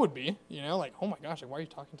 like I would be, like, "Oh my gosh, like, why are you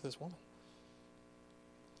talking to this woman?"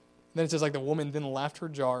 And then it says, like, the woman then left her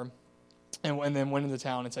jar and then went into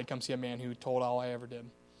town and said, "Come see a man who told all I ever did." And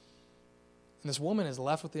this woman is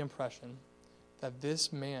left with the impression that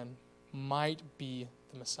this man might be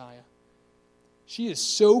the Messiah. She is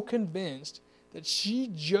so convinced that she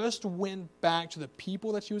just went back to the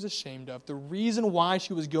people that she was ashamed of, the reason why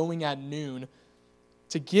she was going at noon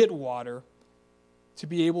to get water, to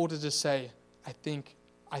be able to just say, I think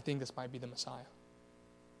this might be the Messiah.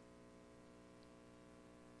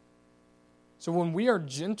 So when we are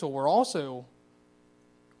gentle,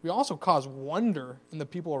 we also cause wonder in the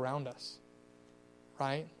people around us,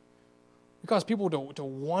 right? We cause people to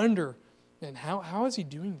wonder, man, how is he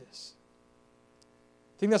doing this?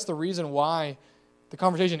 I think that's the reason why the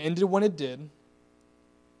conversation ended when it did,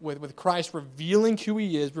 with Christ revealing who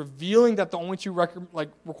he is, revealing that the only two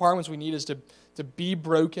requirements we need is to be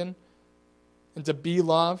broken and to be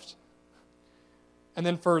loved. And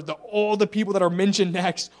then for all the people that are mentioned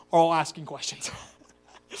next are all asking questions.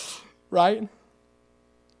 Right? And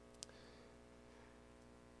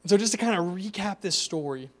so just to kind of recap this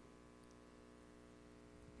story,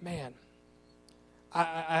 man,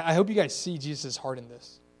 I hope you guys see Jesus' heart in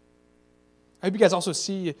this. I hope you guys also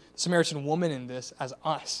see the Samaritan woman in this as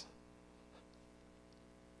us.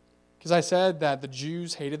 Because I said that the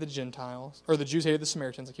Jews hated the Gentiles, or the Jews hated the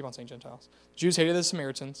Samaritans. I keep on saying Gentiles. The Jews hated the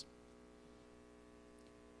Samaritans.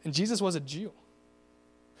 And Jesus was a Jew.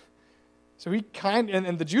 So he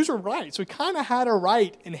and the Jews were right. So he kind of had a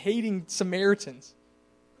right in hating Samaritans.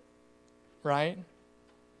 Right?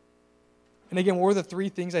 And again, what were the three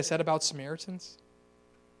things I said about Samaritans?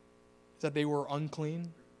 Is that they were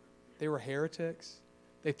unclean. They were heretics.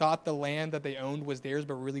 They thought the land that they owned was theirs,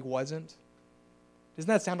 but really wasn't. Doesn't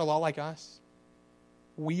that sound a lot like us?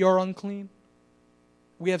 We are unclean.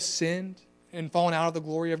 We have sinned and fallen out of the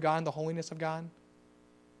glory of God and the holiness of God.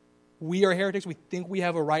 We are heretics. We think we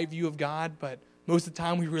have a right view of God, but most of the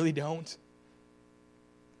time we really don't.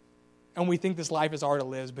 And we think this life is ours to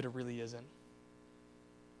live, but it really isn't.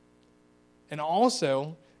 And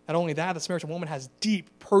also, not only that, the Samaritan woman has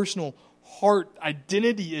deep, personal, heart,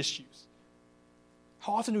 identity issues.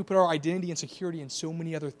 How often do we put our identity and security in so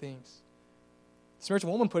many other things? The Samaritan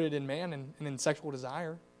woman put it in man and in sexual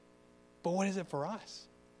desire. But what is it for us?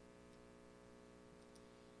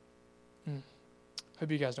 Hope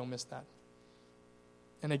you guys don't miss that.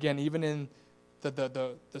 And again, even in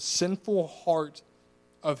the sinful heart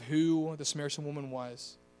of who the Samaritan woman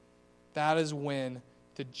was, that is when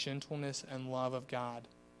the gentleness and love of God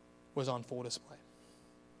was on full display.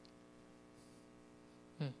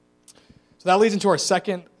 So that leads into our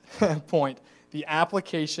second point, the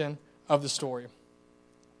application of the story.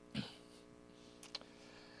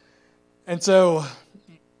 And so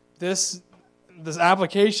this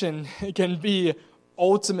application can be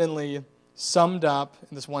ultimately summed up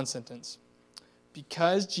in this one sentence.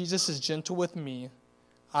 Because Jesus is gentle with me,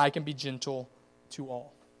 I can be gentle to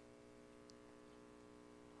all.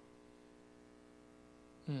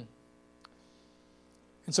 And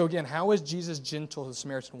so again, how is Jesus gentle to the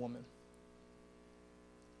Samaritan woman?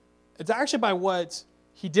 It's actually by what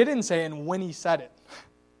he didn't say and when he said it.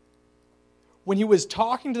 When he was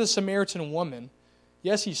talking to the Samaritan woman,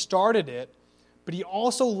 yes, he started it, but he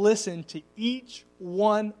also listened to each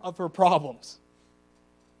one of her problems.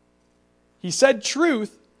 He said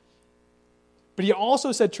truth, but he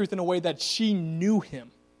also said truth in a way that she knew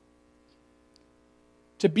him.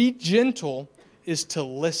 To be gentle is to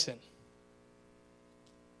listen.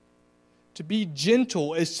 To be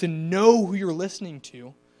gentle is to know who you're listening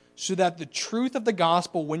to so that the truth of the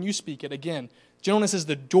gospel, when you speak it, again, gentleness is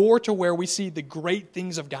the door to where we see the great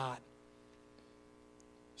things of God.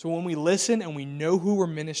 So when we listen and we know who we're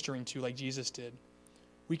ministering to like Jesus did,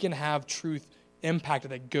 we can have truth impacted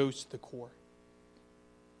that goes to the core.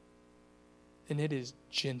 And it is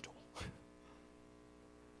gentle.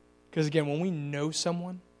 Because again, when we know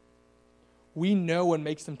someone, we know what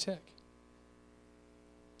makes them tick.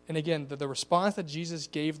 And again, the response that Jesus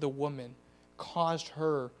gave the woman caused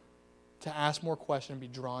her to ask more questions and be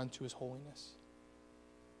drawn to his holiness.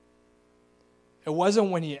 It wasn't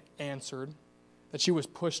when he answered that she was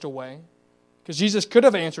pushed away, because Jesus could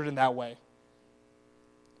have answered in that way.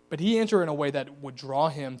 But he answered in a way that would draw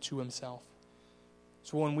him to himself.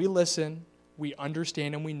 So when we listen, we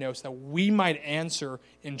understand and we know so that we might answer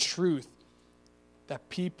in truth, that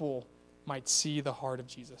people might see the heart of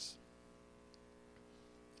Jesus.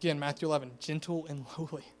 Again, Matthew 11, gentle and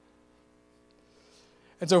lowly.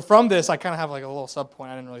 And so from this, I kind of have like a little sub-point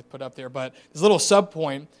I didn't really put up there, but this little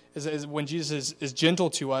sub-point is when Jesus is gentle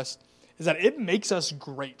to us, is that it makes us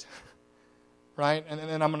great, right? And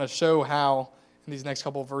then I'm going to show how in these next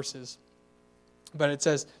couple of verses. But it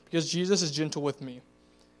says, because Jesus is gentle with me.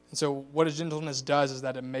 And so what a gentleness does is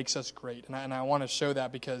that it makes us great. And I want to show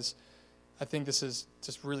that because I think this is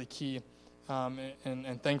just really key.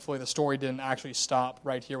 And thankfully the story didn't actually stop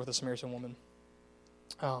right here with the Samaritan woman.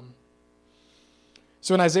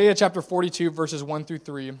 So in Isaiah chapter 42, verses 1 through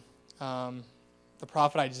 3, the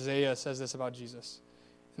prophet Isaiah says this about Jesus.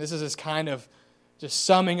 And this is his kind of just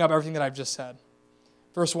summing up everything that I've just said.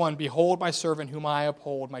 Verse 1, behold my servant whom I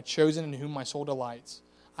uphold, my chosen in whom my soul delights.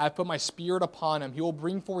 I have put my spirit upon him. He will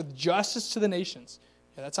bring forth justice to the nations.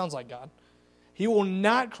 Yeah, that sounds like God. He will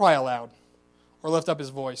not cry aloud or lift up his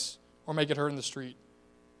voice or make it heard in the street.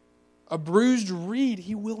 A bruised reed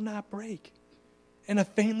he will not break, and a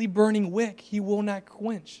faintly burning wick he will not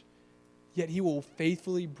quench. Yet he will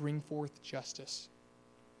faithfully bring forth justice.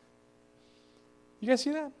 You guys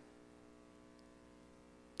see that?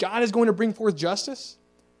 God is going to bring forth justice,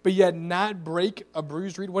 but yet not break a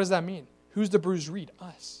bruised reed. What does that mean? Who's the bruised reed?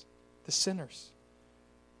 Us, the sinners.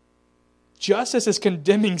 Justice is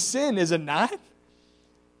condemning sin, is it not?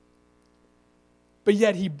 But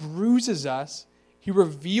yet he bruises us. He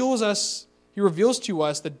reveals to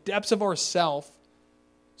us the depths of ourself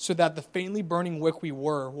so that the faintly burning wick we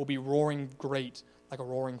were will be roaring great like a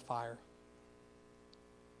roaring fire.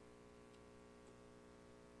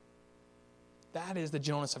 That is the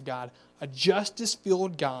gentleness of God. A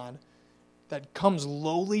justice-filled God that comes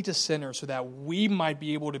lowly to sinners so that we might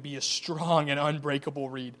be able to be a strong and unbreakable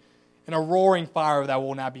reed and a roaring fire that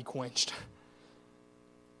will not be quenched.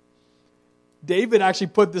 David actually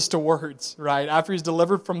put this to words, right? After he's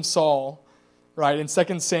delivered from Saul, right, in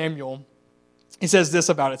 2 Samuel, he says this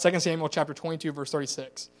about it. 2 Samuel chapter 22, verse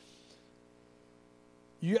 36.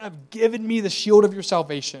 You have given me the shield of your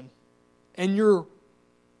salvation and your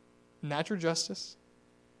not your justice,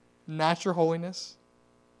 not your holiness.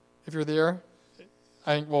 If you're there,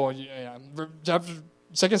 I think, well, yeah.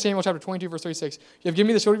 2 Samuel chapter 22, verse 36. You have given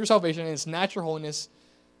me the shield of your salvation, and it's not your holiness,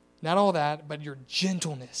 not all that, but your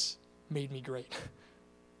gentleness made me great.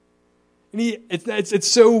 And it's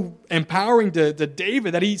so empowering to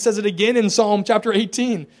David that he says it again in Psalm chapter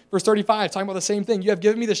 18, verse 35, talking about the same thing. You have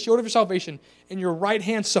given me the shield of your salvation, and your right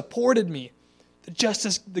hand supported me.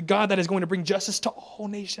 The God that is going to bring justice to all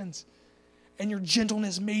nations. And your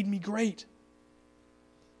gentleness made me great.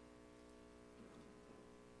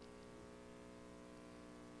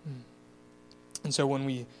 And so when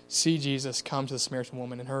we see Jesus come to the Samaritan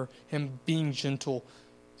woman and him being gentle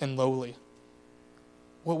and lowly,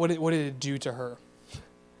 what did it do to her?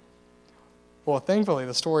 Well, thankfully,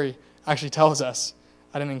 the story actually tells us.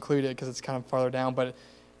 I didn't include it because it's kind of farther down, but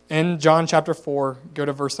in John chapter 4, go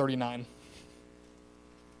to verse 39.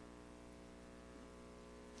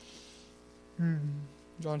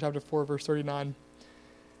 John chapter 4, verse 39.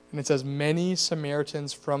 And it says, many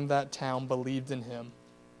Samaritans from that town believed in him,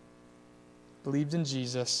 believed in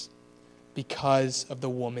Jesus because of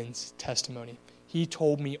the woman's testimony. He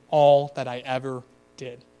told me all that I ever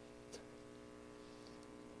did.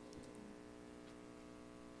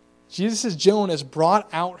 Jesus' gentleness brought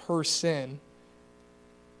out her sin.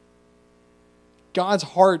 God's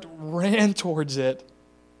heart ran towards it.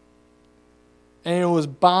 And it was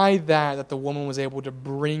by that the woman was able to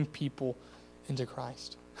bring people into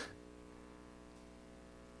Christ.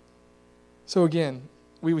 So again,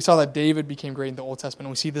 we saw that David became great in the Old Testament, and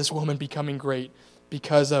we see this woman becoming great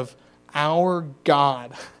because of our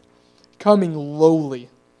God coming lowly,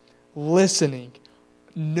 listening,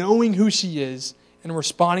 knowing who she is, and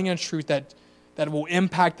responding in a truth that will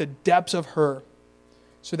impact the depths of her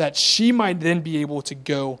so that she might then be able to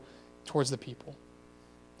go towards the people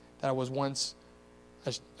that I was once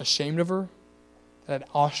ashamed of her, that had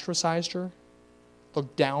ostracized her,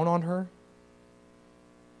 looked down on her.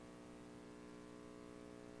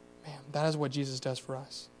 Man, that is what Jesus does for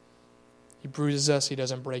us. He bruises us, he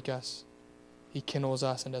doesn't break us. He kindles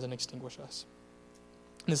us and doesn't extinguish us.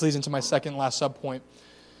 And this leads into my second last subpoint,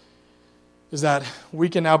 is that we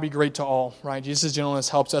can now be great to all, right? Jesus' gentleness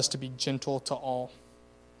helps us to be gentle to all.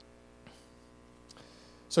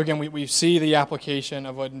 So again, we see the application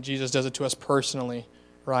of what Jesus does it to us personally,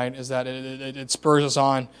 right? Is that it spurs us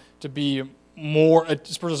on to be more, it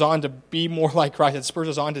spurs us on to be more like Christ. It spurs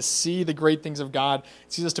us on to see the great things of God.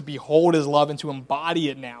 It sees us to behold his love and to embody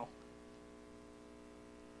it now.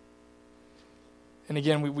 And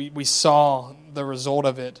again, we saw the result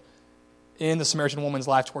of it in the Samaritan woman's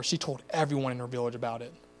life where she told everyone in her village about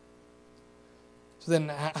it. So then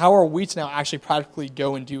how are we to now actually practically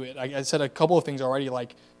go and do it? I said a couple of things already,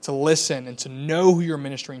 like to listen and to know who you're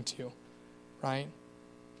ministering to, right?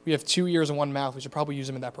 We have 2 ears and 1 mouth. We should probably use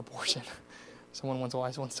them in that proportion. Someone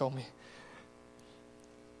once told me.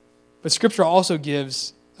 But Scripture also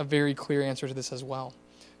gives a very clear answer to this as well.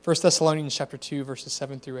 1 Thessalonians chapter 2, verses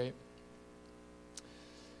 7 through 8. It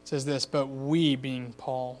says this, "But we, being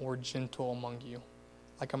Paul, were gentle among you,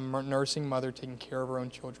 like a nursing mother taking care of her own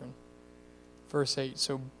children." Verse 8,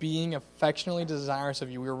 "So being affectionately desirous of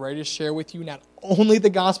you, we are ready to share with you not only the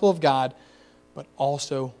gospel of God, but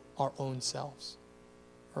also our own selves."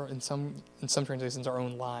 Or in some translations, our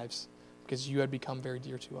own lives, because you had become very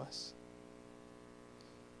dear to us.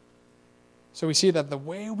 So we see that the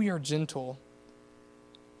way we are gentle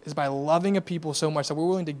is by loving a people so much that we're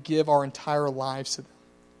willing to give our entire lives to them.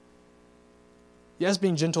 Yes,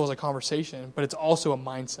 being gentle is a conversation, but it's also a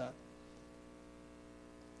mindset.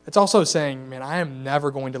 It's also saying, man, I am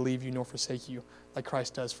never going to leave you nor forsake you like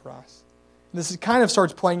Christ does for us. And this kind of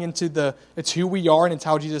starts playing into it's who we are and it's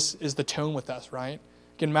how Jesus is the tone with us, right?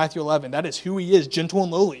 Again, Matthew 11, that is who he is, gentle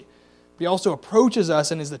and lowly. But he also approaches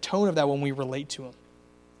us and is the tone of that when we relate to him.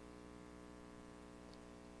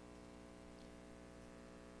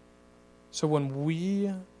 So when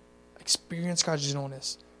we experience God's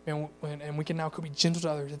gentleness, and we can now be gentle to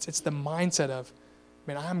others, it's the mindset of,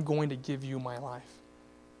 man, I'm going to give you my life.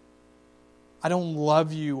 I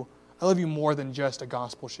love you more than just a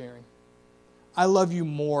gospel sharing. I love you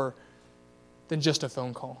more than just a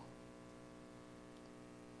phone call.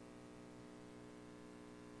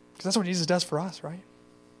 Because that's what Jesus does for us, right?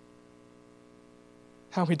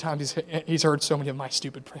 How many times he's heard so many of my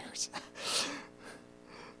stupid prayers.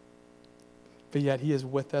 But yet he is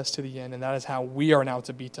with us to the end, and that is how we are now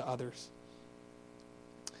to be to others.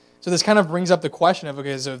 So this kind of brings up the question of,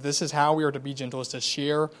 okay, so if this is how we are to be gentle, is to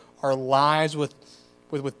share our lives with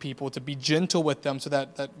people, to be gentle with them so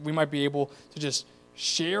that we might be able to just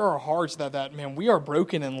share our hearts that man, we are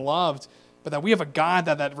broken and loved, but that we have a God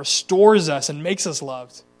that restores us and makes us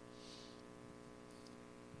loved.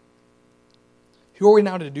 Who are we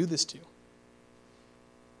now to do this to?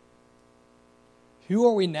 Who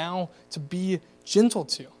are we now to be gentle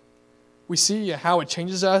to? We see how it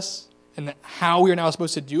changes us and how we are now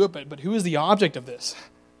supposed to do it, but who is the object of this?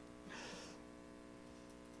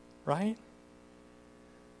 Right?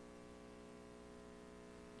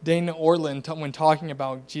 Dana Ortland, when talking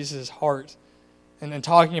about Jesus' heart and then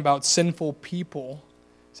talking about sinful people,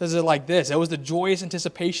 says it like this: "It was the joyous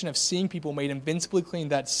anticipation of seeing people made invincibly clean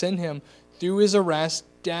that sent him through his arrest,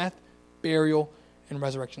 death, burial, and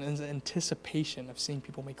resurrection." And the anticipation of seeing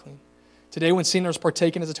people made clean. Today, when sinners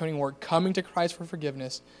partake in his atoning work, coming to Christ for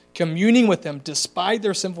forgiveness, communing with him despite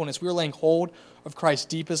their sinfulness, we are laying hold of Christ's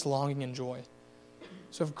deepest longing and joy.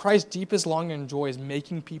 So if Christ's deepest longing and joy is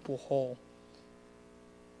making people whole,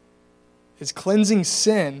 is cleansing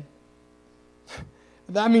sin,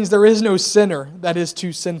 that means there is no sinner that is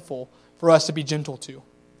too sinful for us to be gentle to.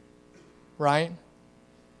 Right?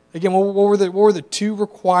 Again, what were the two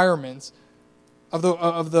requirements of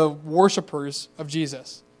the worshipers of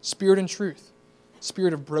Jesus? Spirit and truth.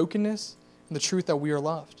 Spirit of brokenness and the truth that we are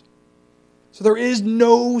loved. So there is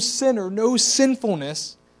no sinner, no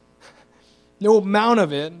sinfulness, no amount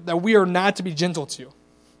of it that we are not to be gentle to.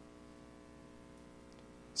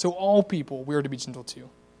 So all people we are to be gentle to.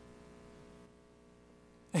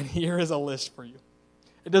 And here is a list for you.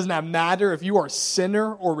 It does not matter if you are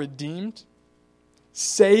sinner or redeemed,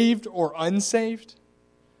 saved or unsaved,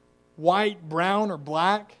 white, brown, or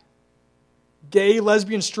black, gay,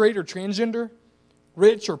 lesbian, straight, or transgender,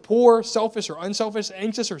 rich or poor, selfish or unselfish,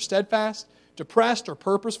 anxious or steadfast, depressed or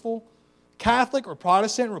purposeful, Catholic or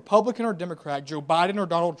Protestant, Republican or Democrat, Joe Biden or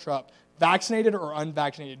Donald Trump, vaccinated or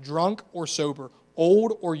unvaccinated, drunk or sober,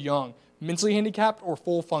 old or young, mentally handicapped or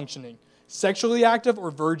full functioning, sexually active or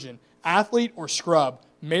virgin, athlete or scrub,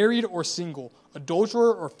 married or single,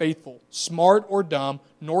 adulterer or faithful, smart or dumb,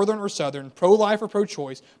 northern or southern, pro-life or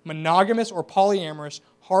pro-choice, monogamous or polyamorous,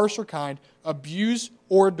 harsh or kind, abused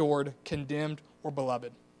or adored, condemned or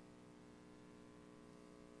beloved.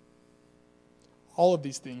 All of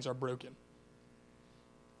these things are broken.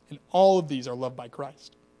 And all of these are loved by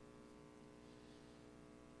Christ.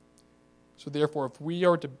 So therefore, if we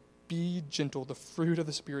are to be gentle, the fruit of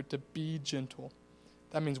the Spirit to be gentle,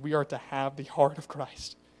 that means we are to have the heart of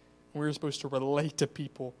Christ. We're supposed to relate to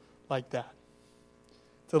people like that.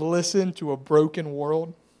 To listen to a broken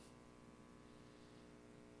world.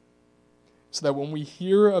 So that when we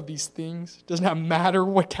hear of these things, it does not matter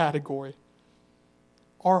what category,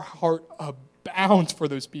 our heart abounds for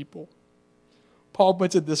those people. Paul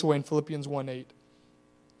puts it this way in Philippians 1:8.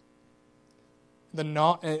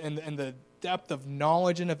 The depth of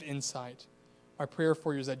knowledge and of insight, my prayer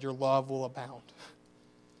for you is that your love will abound.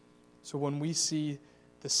 So when we see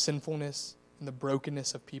the sinfulness and the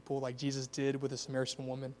brokenness of people like Jesus did with the Samaritan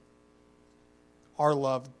woman, our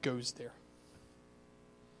love goes there.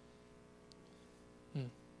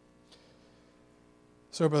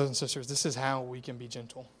 So, brothers and sisters, this is how we can be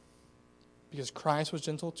gentle. Because Christ was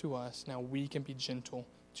gentle to us, now we can be gentle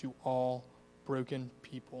to all broken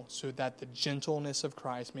people so that the gentleness of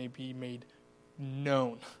Christ may be made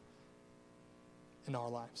known in our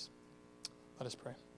lives. Let us pray.